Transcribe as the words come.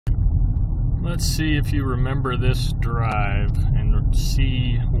Let's see if you remember this drive and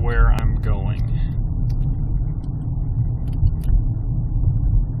see where I'm going.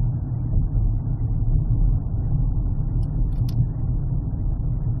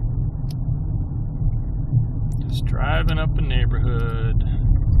 Just driving up a neighborhood.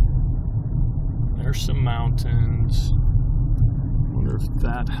 There's some mountains. Wonder if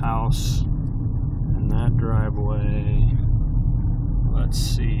that house and that driveway. Let's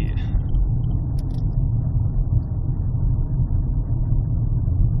see.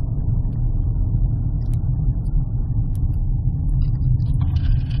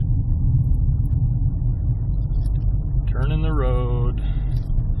 Turning the road.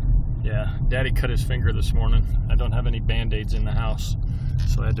 Yeah, Daddy cut his finger this morning. I don't have any band-aids in the house,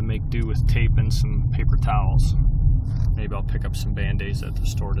 so I had to make do with tape and some paper towels. Maybe I'll pick up some band-aids at the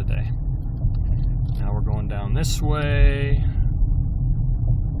store today. Now we're going down this way,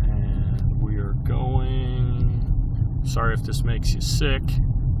 and we are going, sorry if this makes you sick,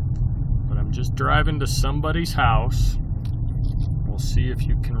 but I'm just driving to somebody's house. We'll see if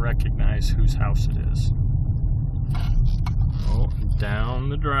you can recognize whose house it is. Oh, down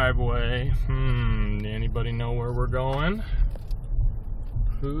the driveway. Anybody know where we're going?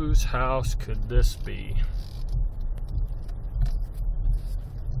 Whose house could this be?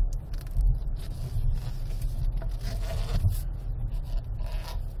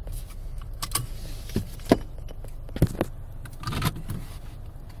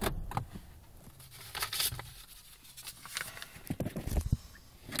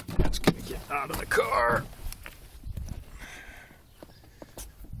 That's gonna get out of the car.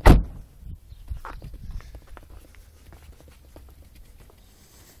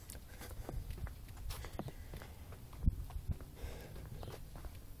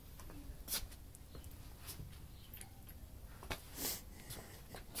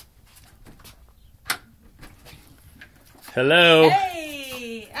 Hello.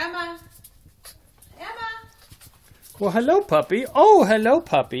 Hey, Emma. Emma. Well, hello, puppy. Oh, hello,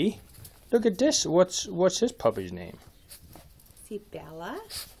 puppy. Look at this. What's his puppy's name? See Bella?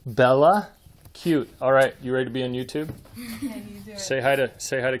 Bella. Cute. All right, you ready to be on YouTube? Can you do it? Say hi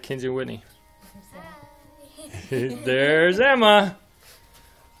to Kinsey and Whitney. There's Emma.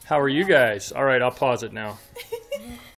 How are you guys? All right, I'll pause it now.